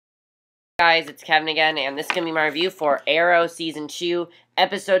Guys, it's Kevin again, and this is going to be my review for Arrow Season 2,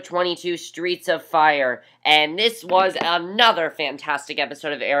 Episode 22, Streets of Fire. And this was another fantastic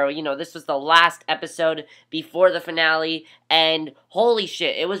episode of Arrow. You know, this was the last episode before the finale, and holy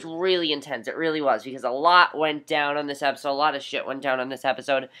shit, it was really intense. It really was, because a lot went down on this episode. A lot of shit went down on this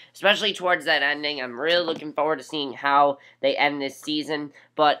episode, especially towards that ending. I'm really looking forward to seeing how they end this season.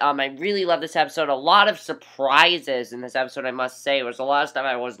 But I really love this episode. A lot of surprises in this episode, I must say. There was a lot of stuff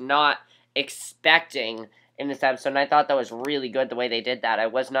I was not expecting in this episode, and I thought that was really good the way they did that. I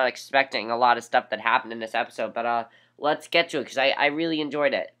was not expecting a lot of stuff that happened in this episode, but let's get to it, because I really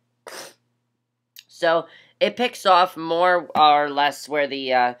enjoyed it. So, it picks off more or less where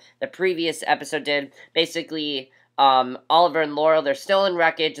the previous episode did. Basically, Oliver and Laurel, they're still in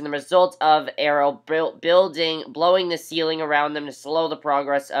wreckage, and the result of Arrow blowing the ceiling around them to slow the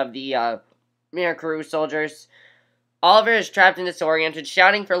progress of the Miracru soldiers. Oliver is trapped and disoriented,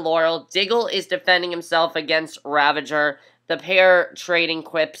 shouting for Laurel. Diggle is defending himself against Ravager, the pair trading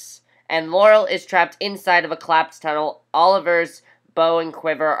quips, and Laurel is trapped inside of a collapsed tunnel. Oliver's bow and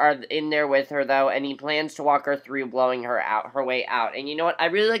quiver are in there with her, though, and he plans to walk her through, blowing her way out. And you know what? I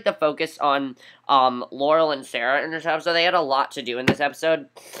really like the focus on Laurel and Sarah in this episode. They had a lot to do in this episode,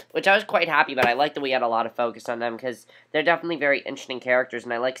 which I was quite happy about. I like that we had a lot of focus on them, because they're definitely very interesting characters,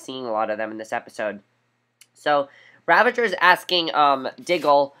 and I like seeing a lot of them in this episode. So, Ravager is asking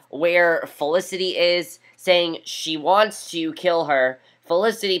Diggle where Felicity is, saying she wants to kill her.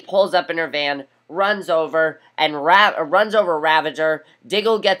 Felicity pulls up in her van, runs over Ravager.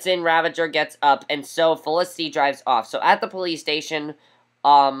 Diggle gets in, Ravager gets up, and so Felicity drives off. So at the police station,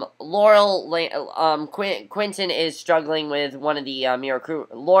 Quentin is struggling with one of the Miracru.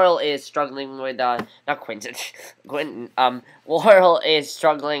 Laurel is struggling with not Quentin. Quentin. Laurel is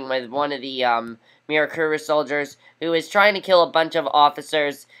struggling with one of the Miracru soldiers who is trying to kill a bunch of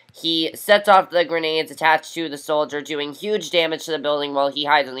officers. He sets off the grenades attached to the soldier, doing huge damage to the building while he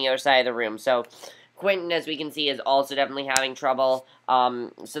hides on the other side of the room. So Quentin, as we can see, is also definitely having trouble.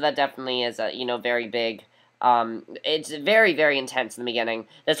 So that definitely is very big. It's very, very intense in the beginning.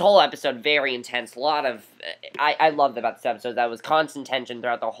 This whole episode, very intense. A lot of I loved about this episode. That was constant tension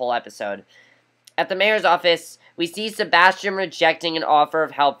throughout the whole episode. At the mayor's office, we see Sebastian rejecting an offer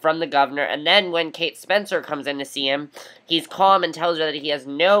of help from the governor, and then when Kate Spencer comes in to see him, he's calm and tells her that he has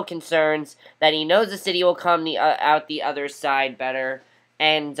no concerns, that he knows the city will come out the other side better,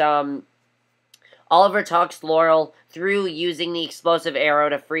 and Oliver talks Laurel through using the explosive arrow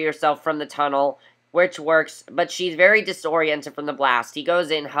to free herself from the tunnel, which works, but she's very disoriented from the blast. He goes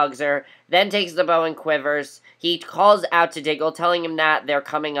in, hugs her, then takes the bow and quivers. He calls out to Diggle, telling him that they're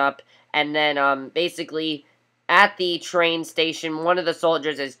coming up, and then, basically, at the train station, one of the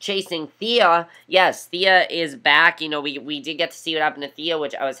soldiers is chasing Thea. Yes, Thea is back. You know, we did get to see what happened to Thea,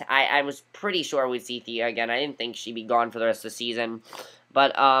 which I was pretty sure we'd see Thea again. I didn't think she'd be gone for the rest of the season.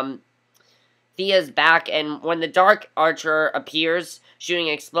 But, Thea's back, and when the Dark Archer appears, shooting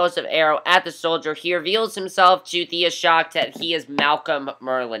an explosive arrow at the soldier, he reveals himself to Thea's shock that he is Malcom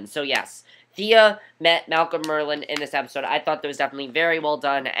Merlyn. So, yes. Thea met Malcom Merlyn in this episode. I thought that was definitely very well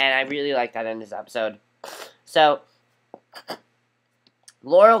done, and I really liked that in this episode. So,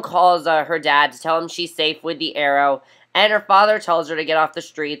 Laurel calls her dad to tell him she's safe with the arrow, and her father tells her to get off the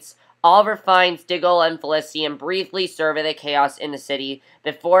streets. Oliver finds Diggle and Felicity and briefly survey the chaos in the city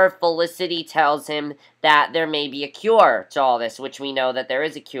before Felicity tells him that there may be a cure to all this, which we know that there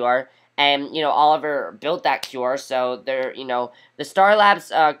is a cure. And, Oliver built that cure, so there, the Star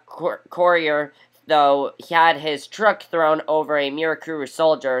Labs courier, though, he had his truck thrown over a Miracru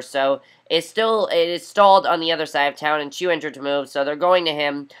soldier, so it is stalled on the other side of town and too injured to move, so they're going to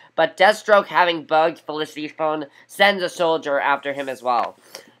him. But Deathstroke, having bugged Felicity's phone, sends a soldier after him as well.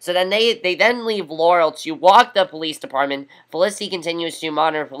 So then they then leave Laurel to walk the police department. Felicity continues to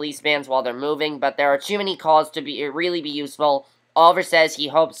monitor police vans while they're moving, but there are too many calls to really be useful. Oliver says he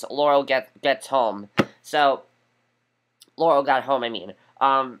hopes Laurel gets home. So, Laurel got home, I mean.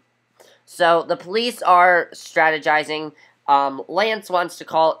 So, the police are strategizing. Lance wants to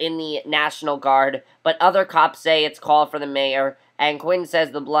call in the National Guard, but other cops say it's call for the mayor. And Quinn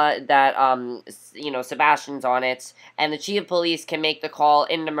says Sebastian's on it. And the chief of police can make the call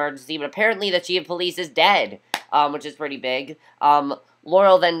in an emergency, but apparently the chief of police is dead, which is pretty big.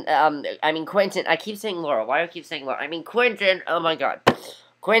 Laurel then, Quentin, I keep saying Laurel, why do I keep saying Laurel? Quentin, oh my god.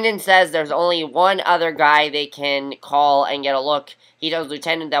 Quentin says there's only one other guy they can call and get a look. He tells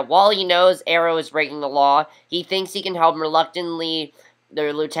Lieutenant that while he knows Arrow is breaking the law, he thinks he can help him. Reluctantly,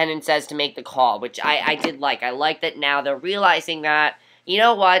 the lieutenant says to make the call, which I did like. I like that now they're realizing that, you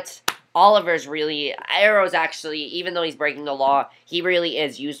know what, Oliver's really, Arrow's actually, even though he's breaking the law, he really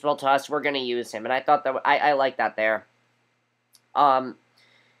is useful to us. We're going to use him. And I thought that, I like that there.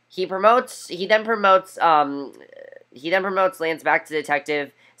 He then promotes Lance back to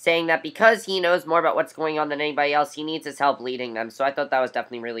detective, saying that because he knows more about what's going on than anybody else, he needs his help leading them. So I thought that was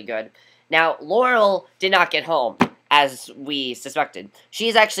definitely really good. Now, Laurel did not get home, as we suspected. She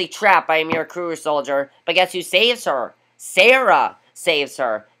is actually trapped by a Mirakuru soldier, but guess who saves her? Sarah saves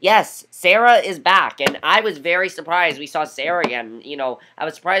her. Yes, Sarah is back, and I was very surprised we saw Sarah again. You know, I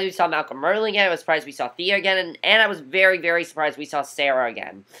was surprised we saw Malcom Merlyn again, I was surprised we saw Thea again, and I was very, very surprised we saw Sarah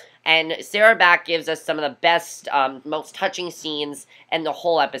again. And Sarah back gives us some of the best, most touching scenes in the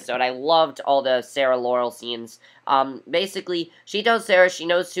whole episode. I loved all the Sarah Laurel scenes. Basically, she tells Sarah she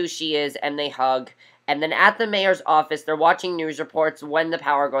knows who she is, and they hug. And then at the mayor's office, they're watching news reports when the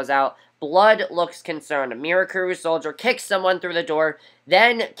power goes out. Blood looks concerned. A Mirakuru soldier kicks someone through the door,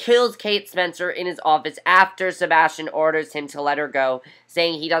 then kills Kate Spencer in his office after Sebastian orders him to let her go,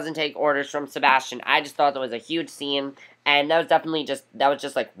 saying he doesn't take orders from Sebastian. I just thought that was a huge scene. And that was definitely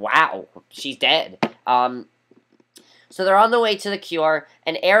just like, wow, she's dead. So they're on the way to the cure,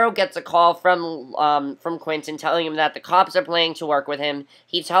 and Arrow gets a call from Quentin telling him that the cops are planning to work with him.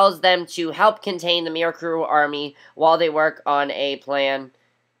 He tells them to help contain the Mirakuru army while they work on a plan.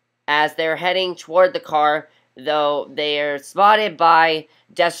 As they're heading toward the car, though, they're spotted by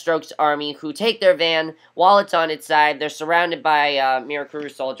Deathstroke's army, who take their van. While it's on its side, they're surrounded by Mirakuru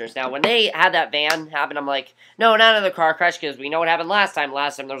soldiers. Now, when they had that van happen, I'm like, no, not another car crash, because we know what happened last time.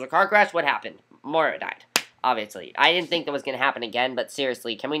 Last time there was a car crash, what happened? Moira died, obviously. I didn't think that was going to happen again, but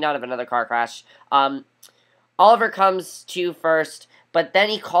seriously, can we not have another car crash? Oliver comes to first, but then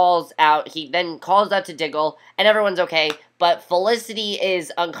he then calls out to Diggle, and everyone's okay, but Felicity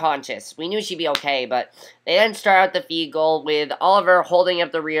is unconscious. We knew she'd be okay, but they then start out the feed goal with Oliver holding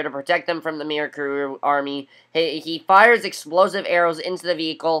up the rear to protect them from the Mirakuru army. He fires explosive arrows into the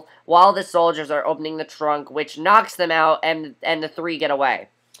vehicle while the soldiers are opening the trunk, which knocks them out, and the three get away.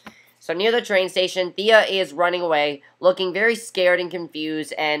 So near the train station, Thea is running away, looking very scared and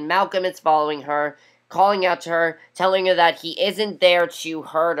confused, and Malcom is following her, calling out to her, telling her that he isn't there to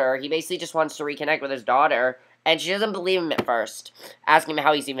hurt her. He basically just wants to reconnect with his daughter. And she doesn't believe him at first, asking him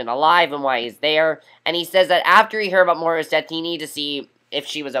how he's even alive and why he's there. And he says that after he heard about Moira's death, he needed to see if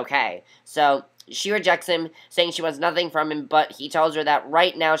she was okay. So she rejects him, saying she wants nothing from him, but he tells her that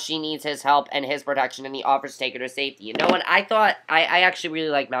right now she needs his help and his protection, and he offers to take her to safety. You know what? I actually really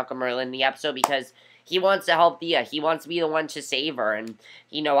like Malcom Merlyn in the episode because he wants to help Thea. He wants to be the one to save her. And,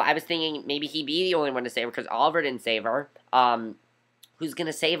 you know, I was thinking maybe he'd be the only one to save her because Oliver didn't save her. Who's going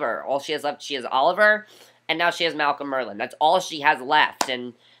to save her? All she has left, she has Oliver. And now she has Malcom Merlyn. That's all she has left,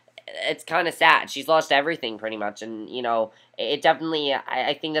 and it's kind of sad. She's lost everything, pretty much, and, you know, it definitely,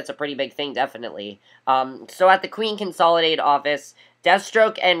 I think that's a pretty big thing, definitely. So at the Queen Consolidated office,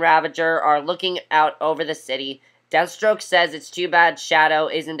 Deathstroke and Ravager are looking out over the city. Deathstroke says it's too bad Shadow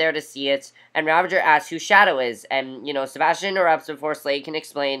isn't there to see it, and Ravager asks who Shadow is, and, you know, Sebastian interrupts before Slade can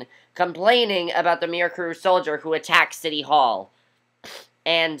explain, complaining about the Mirakuru soldier who attacked City Hall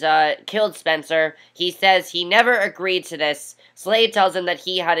and killed Spencer. He says he never agreed to this. Slade tells him that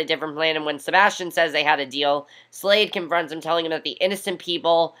he had a different plan, and when Sebastian says they had a deal, Slade confronts him, telling him that the innocent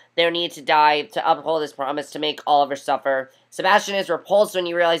people there need to die to uphold his promise to make Oliver suffer. Sebastian is repulsed when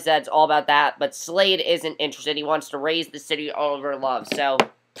he realizes that it's all about that, but Slade isn't interested. He wants to raise the city Oliver loves. So,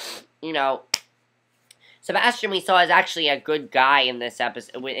 you know, Sebastian, we saw, is actually a good guy in this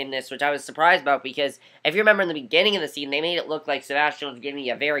episode, which I was surprised about, because if you remember in the beginning of the scene, they made it look like Sebastian was going to be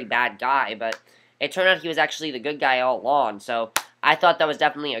a very bad guy, but it turned out he was actually the good guy all along, so I thought that was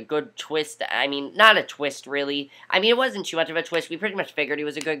definitely a good twist. I mean, not a twist, really. I mean, it wasn't too much of a twist. We pretty much figured he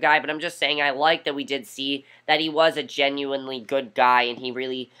was a good guy, but I'm just saying I like that we did see that he was a genuinely good guy, and he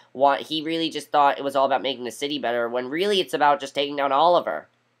really just thought it was all about making the city better, when really it's about just taking down Oliver.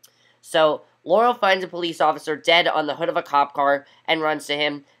 So Laurel finds a police officer dead on the hood of a cop car and runs to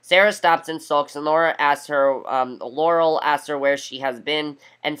him. Sarah stops and sulks, and Laurel asks her where she has been,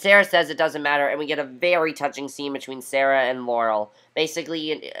 and Sarah says it doesn't matter, and we get a very touching scene between Sarah and Laurel.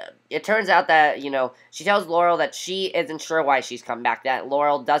 Basically, it turns out that, you know, she tells Laurel that she isn't sure why she's come back, that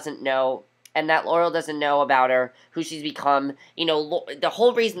Laurel doesn't know, and that Laurel doesn't know about her, who she's become. You know, the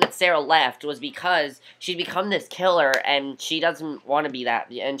whole reason that Sarah left was because she'd become this killer, and she doesn't want to be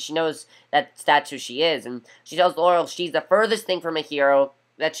that, and she knows that that's who she is, and she tells Laurel she's the furthest thing from a hero,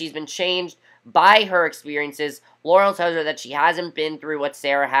 that she's been changed by her experiences, Laurel tells her that she hasn't been through what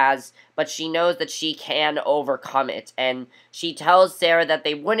Sarah has, but she knows that she can overcome it. And she tells Sarah that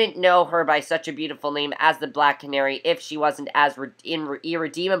they wouldn't know her by such a beautiful name as the Black Canary if she wasn't as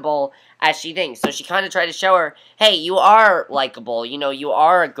irredeemable as she thinks. So she kind of tried to show her, hey, you are likable. You know, you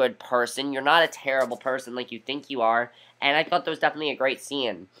are a good person. You're not a terrible person like you think you are. And I thought that was definitely a great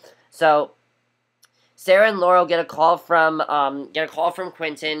scene. So Sarah and Laurel get a call from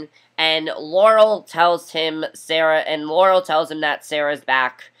Quentin, and Laurel tells him that Sarah's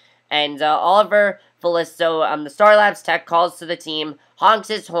back. And Oliver Felisto, the Star Labs tech, calls to the team, honks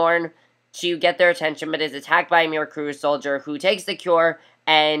his horn to get their attention, but is attacked by a Miracruiser soldier who takes the cure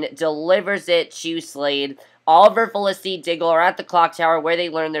and delivers it to Slade. Oliver, Felicity, Diggle are at the clock tower where they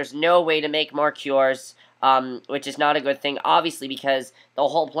learn there's no way to make more cures. Which is not a good thing, obviously, because the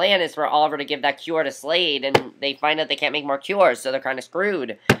whole plan is for Oliver to give that cure to Slade, and they find out they can't make more cures, so they're kind of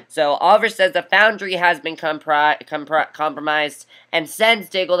screwed. So Oliver says the foundry has been compromised, and sends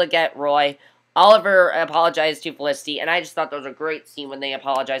Diggle to get Roy. Oliver apologized to Felicity, and I just thought that was a great scene when they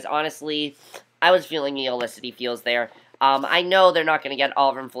apologized. Honestly, I was feeling the Olicity feels there. I know they're not going to get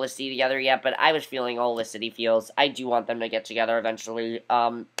Oliver and Felicity together yet, but I was feeling Olicity feels. I do want them to get together eventually.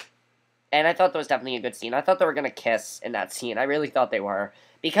 And I thought that was definitely a good scene. I thought they were going to kiss in that scene. I really thought they were.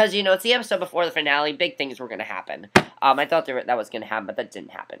 Because, you know, it's the episode before the finale. Big things were going to happen. I thought that was going to happen, but that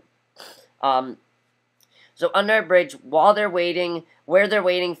didn't happen. So under a bridge, where they're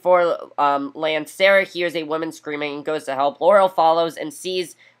waiting for Lance, Sarah hears a woman screaming and goes to help. Laurel follows and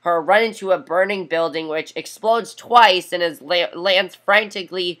sees her run into a burning building, which explodes twice, and as Lance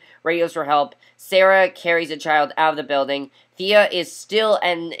frantically radios for help, Sarah carries a child out of the building. Thea is still,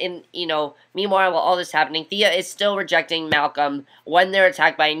 meanwhile, while all this is happening, Thea is still rejecting Malcom when they're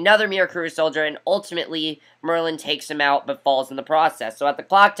attacked by another Miracruiser soldier, and ultimately, Merlyn takes him out, but falls in the process. So at the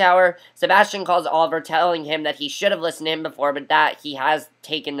clock tower, Sebastian calls Oliver, telling him that he should have listened to him before, but that he has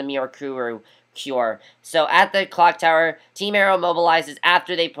taken the Miracruiser cure. So at the clock tower, Team Arrow mobilizes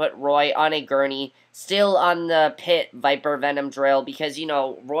after they put Roy on a gurney, still on the pit Viper Venom drill, because, you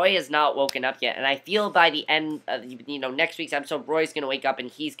know, Roy is not woken up yet, and I feel by the end of, next week's episode, Roy's gonna wake up, and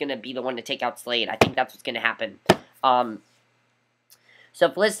he's gonna be the one to take out Slade. I think that's what's gonna happen. So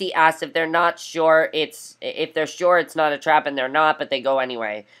Felicity asks if they're sure it's not a trap, and they're not, but they go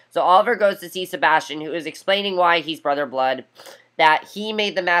anyway. So Oliver goes to see Sebastian, who is explaining why he's Brother Blood, that he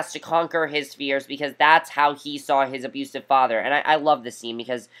made the mask to conquer his fears, because that's how he saw his abusive father. And I love this scene,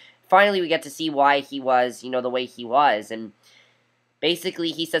 because finally we get to see why he was, the way he was. And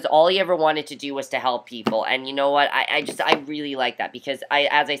basically, he says all he ever wanted to do was to help people. And you know what? I really like that, because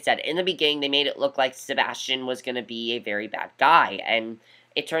as I said, in the beginning, they made it look like Sebastian was going to be a very bad guy. And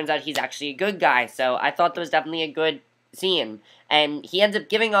it turns out he's actually a good guy. So I thought that was definitely a good scene. And he ends up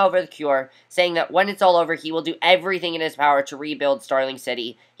giving over the cure, saying that when it's all over, he will do everything in his power to rebuild Starling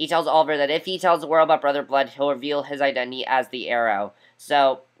City. He tells Oliver that if he tells the world about Brother Blood, he'll reveal his identity as the Arrow.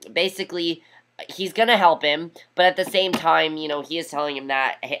 So, basically, he's gonna help him, but at the same time, he is telling him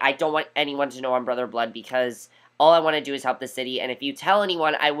that, hey, I don't want anyone to know I'm Brother Blood, because all I want to do is help the city, and if you tell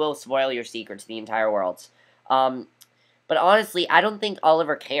anyone, I will spoil your secret to the entire world. But honestly, I don't think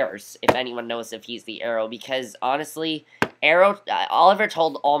Oliver cares if anyone knows if he's the Arrow, because honestly, Oliver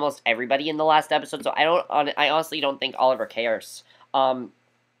told almost everybody in the last episode, so I honestly don't think Oliver cares.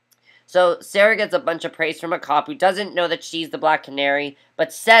 So Sarah gets a bunch of praise from a cop who doesn't know that she's the Black Canary,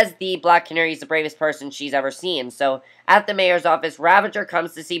 but says the Black Canary is the bravest person she's ever seen. So at the mayor's office, Ravager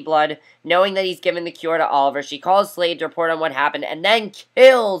comes to see Blood, knowing that he's given the cure to Oliver. She calls Slade to report on what happened, and then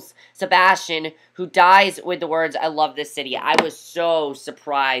kills Sebastian, who dies with the words, "I love this city." I was so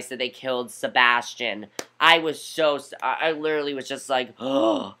surprised that they killed Sebastian. I literally was just like,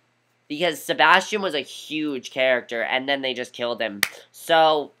 oh, because Sebastian was a huge character, and then they just killed him.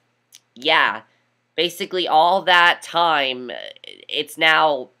 So yeah, basically all that time, it's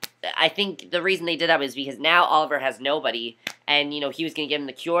now, I think the reason they did that was because now Oliver has nobody, and, he was going to give him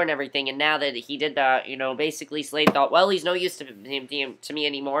the cure and everything, and now that he did that, basically Slade thought, well, he's no use to me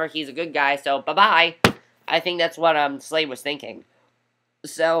anymore, he's a good guy, so bye-bye. I think that's what Slade was thinking.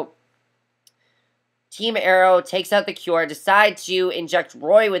 So Team Arrow takes out the cure, decides to inject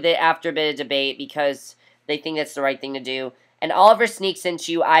Roy with it after a bit of debate, because they think that's the right thing to do. And Oliver sneaks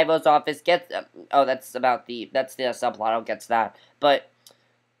into Ivo's office, that's the subplot, I'll get to that. But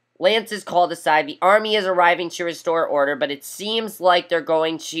Lance is called aside, the army is arriving to restore order, but it seems like they're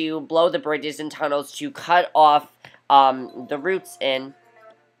going to blow the bridges and tunnels to cut off, the routes in.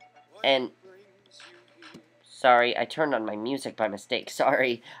 And, sorry, I turned on my music by mistake,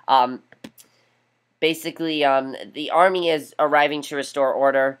 sorry. Basically, the army is arriving to restore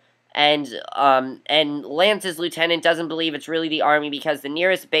order, and Lance's lieutenant doesn't believe it's really the army because the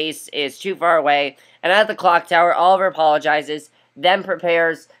nearest base is too far away. And at the clock tower, Oliver apologizes, then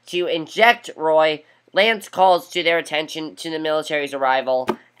prepares to inject Roy. Lance calls to their attention to the military's arrival,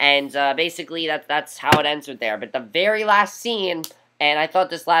 and basically that's how it ends with there. But the very last scene, and I thought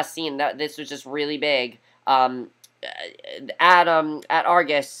this last scene, this was just really big. At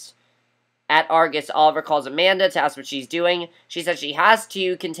Argus. At Argus, Oliver calls Amanda to ask what she's doing. She says she has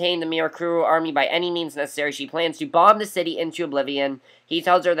to contain the Mirakuru army by any means necessary. She plans to bomb the city into oblivion. He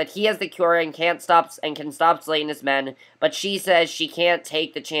tells her that he has the cure and can stop Slade and his men, but she says she can't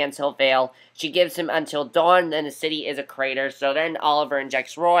take the chance he'll fail. She gives him until dawn, and the city is a crater. So then Oliver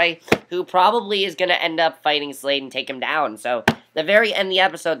injects Roy, who probably is going to end up fighting Slade and take him down. So the very end of the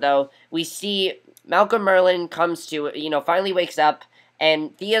episode, though, we see Malcom Merlyn comes to, finally wakes up,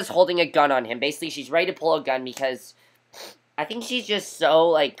 and Thea's holding a gun on him. Basically, she's ready to pull a gun because I think she's just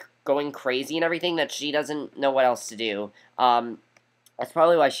so, going crazy and everything that she doesn't know what else to do. That's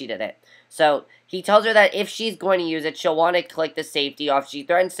probably why she did it. So, he tells her that if she's going to use it, she'll want to click the safety off. She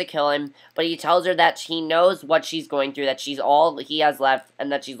threatens to kill him, but he tells her that he knows what she's going through, that she's all he has left,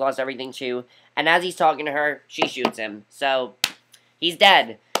 and that she's lost everything too. And as he's talking to her, she shoots him. So, he's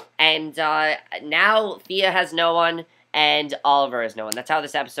dead. And now Thea has no one, and Oliver has no one. That's how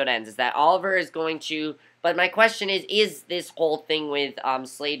this episode ends, is that Oliver is going to... But my question is this whole thing with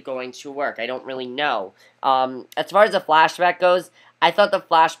Slade going to work? I don't really know. As far as the flashback goes, I thought the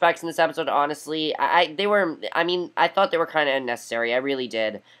flashbacks in this episode, honestly, I thought they were kind of unnecessary. I really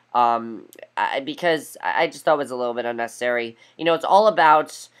did. Because I just thought it was a little bit unnecessary. It's all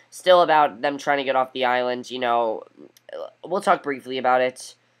still about them trying to get off the island, We'll talk briefly about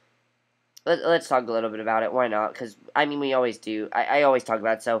it. Let's talk a little bit about it. Why not? Because, we always do. I always talk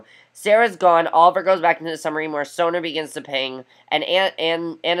about it. So, Sarah's gone. Oliver goes back into the submarine where sonar begins to ping. And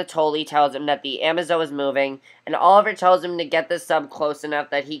Anatoly tells him that the Amazon is moving. And Oliver tells him to get the sub close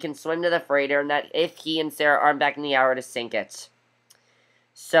enough that he can swim to the freighter. And that if he and Sarah aren't back in the hour to sink it.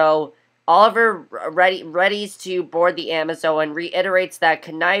 So, Oliver readies to board the Amazon and reiterates that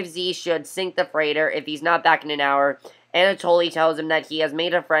Knivesy should sink the freighter if he's not back in an hour. Anatoly tells him that he has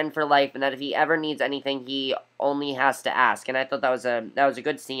made a friend for life and that if he ever needs anything, he only has to ask. And I thought that was a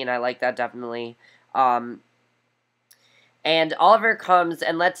good scene. I like that, definitely. And Oliver comes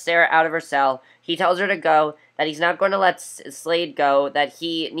and lets Sarah out of her cell. He tells her to go, that he's not going to let Slade go, that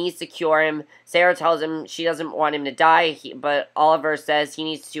he needs to cure him. Sarah tells him she doesn't want him to die, but Oliver says he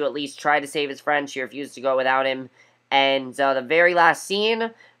needs to at least try to save his friend. She refused to go without him. And the very last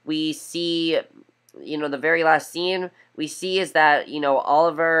scene, we see... we see is that,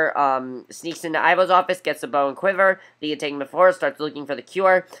 Oliver sneaks into Ivo's office, gets a bow and quiver, that he had taken before, starts looking for the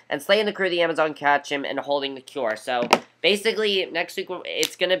cure, and Slade and the crew of the Amazon catch him and holding the cure. So, basically, next week,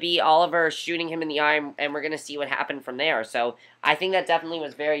 it's going to be Oliver shooting him in the eye, and we're going to see what happened from there. So, I think that definitely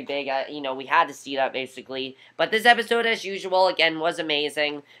was very big. We had to see that, basically. But this episode, as usual, again, was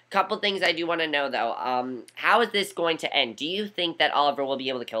amazing. Couple things I do want to know, though. How is this going to end? Do you think that Oliver will be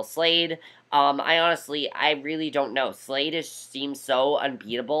able to kill Slade? I really don't know. Slade seems so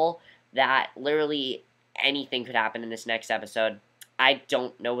unbeatable that literally anything could happen in this next episode. I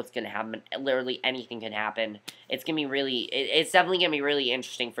don't know what's going to happen. Literally anything can happen. It's going to be really... It's definitely going to be really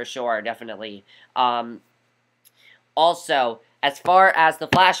interesting for sure, definitely. Also, as far as the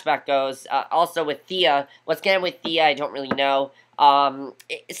flashback goes, also with Thea, what's going on with Thea, I don't really know.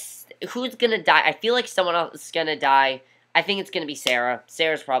 Who's going to die? I feel like someone else is going to die. I think it's going to be Sarah.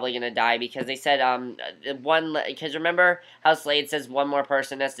 Sarah's probably going to die because they said, because remember how Slade says one more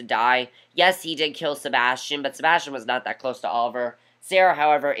person has to die? Yes, he did kill Sebastian, but Sebastian was not that close to Oliver. Sarah,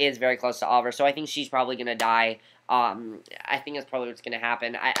 however, is very close to Oliver, so I think she's probably going to die. I think that's probably what's going to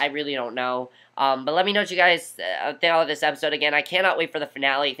happen. I really don't know. But let me know what you guys think of this episode. Again, I cannot wait for the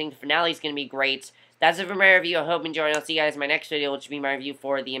finale. I think the finale is going to be great. That's it for my review. I hope you enjoyed. I'll see you guys in my next video, which will be my review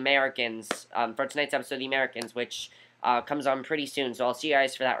for The Americans. For tonight's episode of The Americans, which... comes on pretty soon, so I'll see you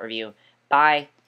guys for that review. Bye.